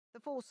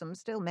The foursome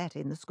still met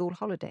in the school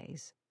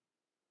holidays.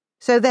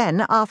 So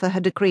then Arthur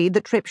had decreed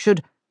that Trip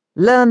should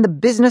learn the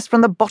business from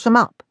the bottom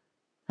up,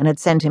 and had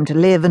sent him to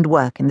live and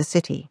work in the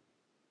city.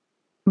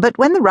 But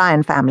when the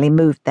Ryan family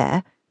moved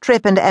there,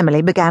 Trip and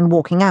Emily began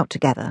walking out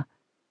together.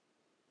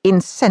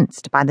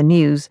 Incensed by the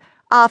news,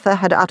 Arthur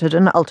had uttered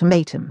an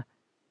ultimatum: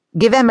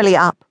 give Emily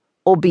up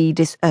or be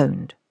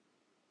disowned.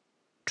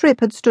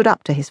 Trip had stood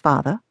up to his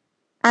father,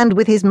 and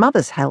with his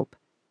mother's help,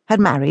 had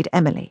married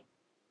Emily.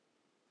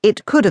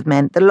 It could have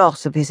meant the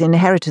loss of his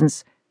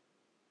inheritance,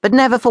 but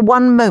never for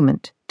one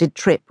moment did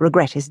Trip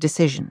regret his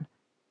decision.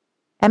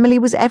 Emily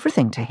was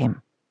everything to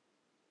him.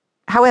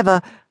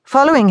 However,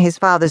 following his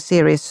father's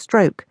serious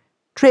stroke,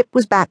 Trip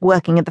was back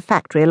working at the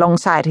factory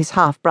alongside his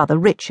half-brother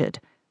Richard,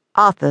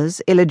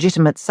 Arthur's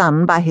illegitimate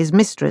son by his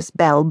mistress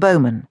Belle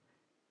Bowman.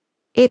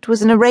 It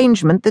was an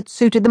arrangement that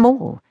suited them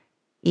all,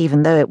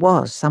 even though it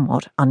was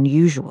somewhat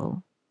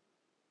unusual.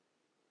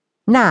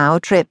 Now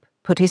Trip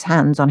put his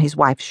hands on his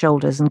wife's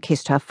shoulders and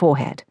kissed her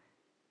forehead.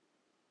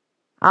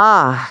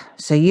 "Ah,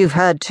 so you've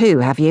heard too,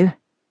 have you?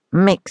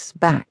 Mick's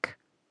back."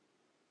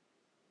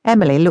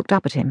 Emily looked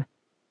up at him.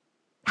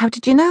 "How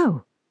did you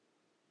know?"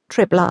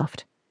 Trip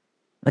laughed.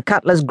 "The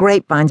cutler's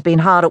grapevine's been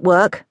hard at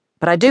work,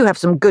 but I do have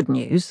some good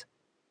news."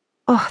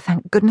 "Oh,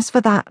 thank goodness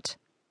for that,"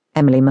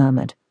 Emily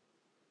murmured.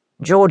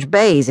 "George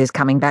Bayes is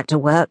coming back to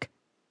work."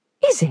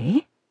 "Is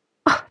he?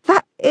 Oh,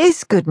 that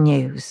is good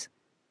news."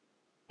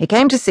 "He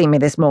came to see me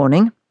this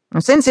morning,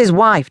 and since his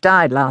wife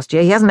died last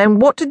year, he hasn't known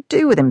what to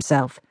do with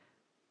himself.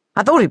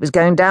 I thought he was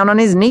going down on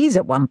his knees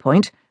at one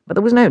point, but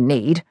there was no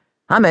need.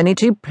 I'm only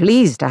too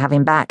pleased to have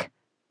him back,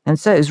 and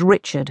so's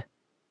Richard."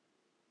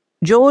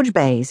 George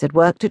Bayes had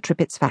worked at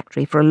Trippett's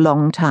factory for a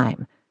long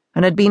time,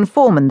 and had been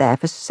foreman there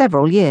for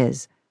several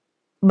years.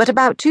 But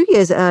about 2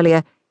 years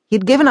earlier,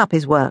 he'd given up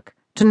his work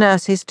to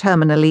nurse his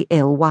terminally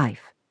ill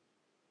wife.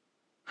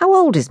 "How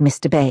old is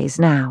Mr. Bayes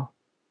now?"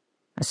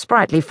 "A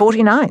sprightly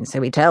 49,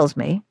 so he tells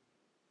me."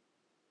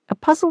 A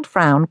puzzled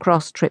frown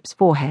crossed Tripp's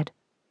forehead.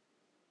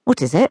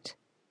 "What is it?"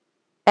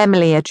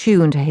 Emily,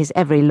 attuned to his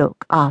every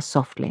look, asked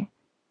softly.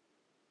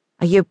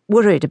 "Are you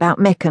worried about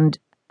Mick and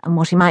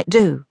what he might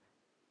do?"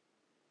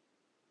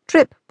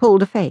 Trip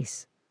pulled a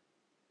face.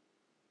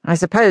 "I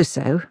suppose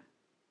so.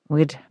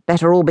 We'd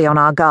better all be on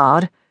our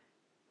guard.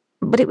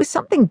 But it was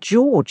something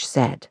George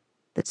said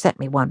that set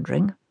me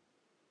wondering."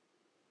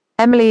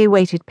 Emily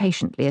waited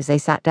patiently as they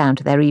sat down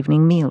to their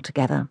evening meal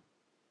together.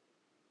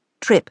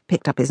 Trip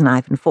picked up his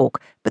knife and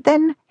fork, but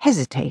then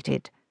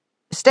hesitated,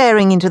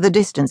 staring into the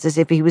distance as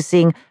if he was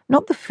seeing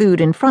not the food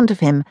in front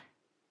of him,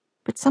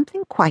 but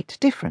something quite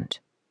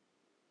different.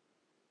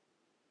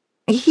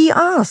 "He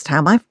asked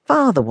how my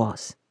father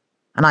was,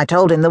 and I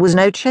told him there was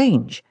no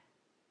change.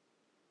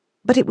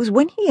 But it was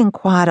when he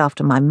inquired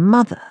after my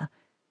mother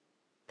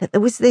that there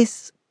was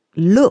this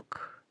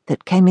look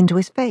that came into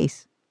his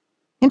face.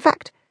 In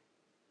fact,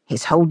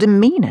 his whole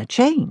demeanour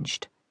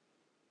changed."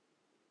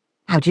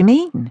 "How do you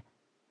mean?"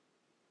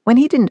 When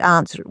he didn't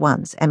answer at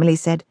once, Emily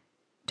said,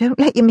 "Don't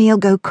let your meal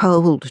go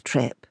cold,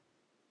 Trip."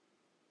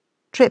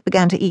 Trip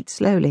began to eat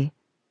slowly,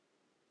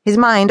 his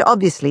mind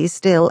obviously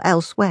still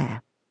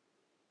elsewhere.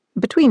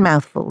 Between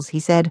mouthfuls, he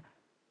said,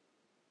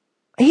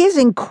 "His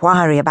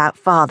inquiry about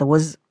father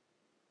was,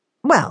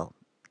 well,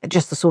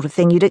 just the sort of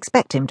thing you'd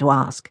expect him to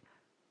ask.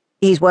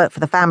 He's worked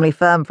for the family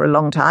firm for a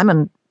long time,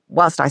 and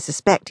whilst I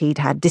suspect he'd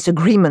had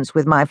disagreements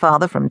with my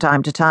father from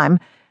time to time,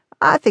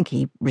 I think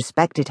he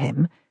respected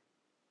him.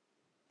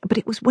 But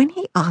it was when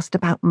he asked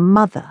about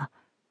mother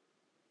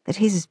that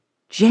his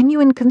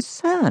genuine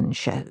concern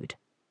showed.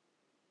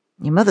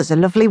 Your mother's a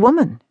lovely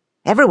woman.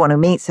 Everyone who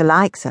meets her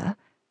likes her.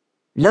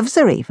 Loves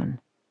her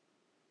even."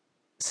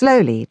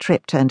 Slowly,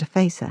 Trip turned to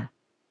face her.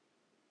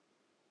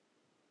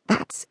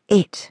 "That's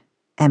it,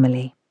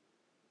 Emily.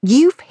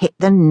 You've hit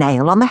the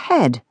nail on the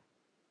head."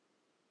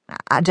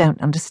 "I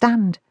don't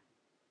understand."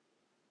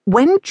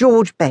 "When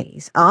George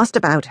Bayes asked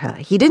about her,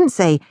 he didn't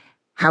say,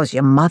 'How's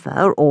your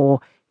mother?'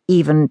 or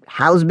even,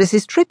 'How's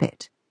Mrs.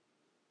 Trippett?'"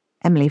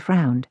 Emily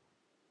frowned.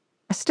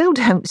 "I still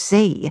don't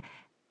see.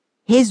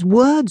 His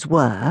words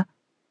were,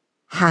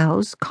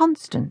 'How's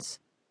Constance?'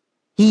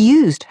 He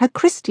used her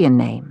Christian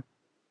name."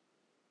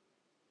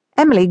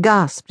 Emily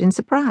gasped in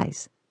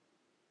surprise,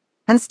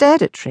 and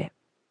stared at Trip,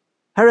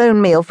 her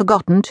own meal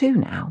forgotten too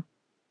now.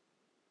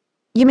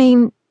 "You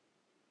mean,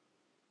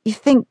 you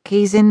think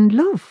he's in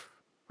love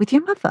with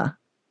your mother?"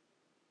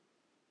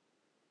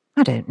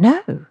 "I don't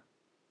know,"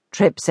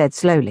 Trip said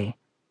slowly.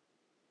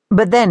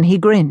 But then he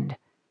grinned.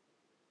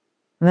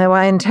 "Though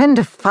I intend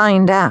to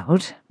find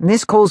out,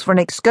 this calls for an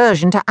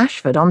excursion to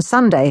Ashford on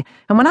Sunday,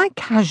 and when I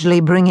casually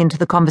bring into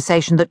the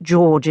conversation that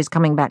George is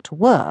coming back to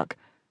work,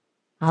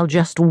 I'll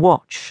just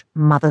watch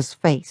Mother's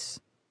face."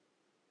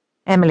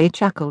 Emily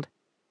chuckled.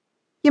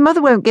 "Your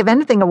mother won't give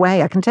anything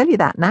away, I can tell you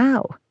that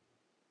now."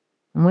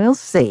 We'll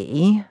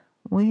see,"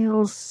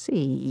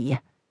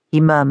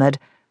 he murmured,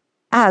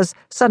 as,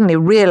 suddenly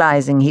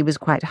realizing he was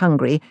quite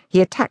hungry,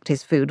 he attacked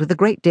his food with a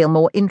great deal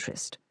more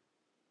interest.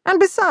 "And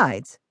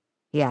besides,"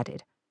 he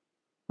added,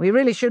 "we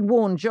really should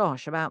warn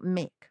Josh about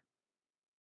Mick."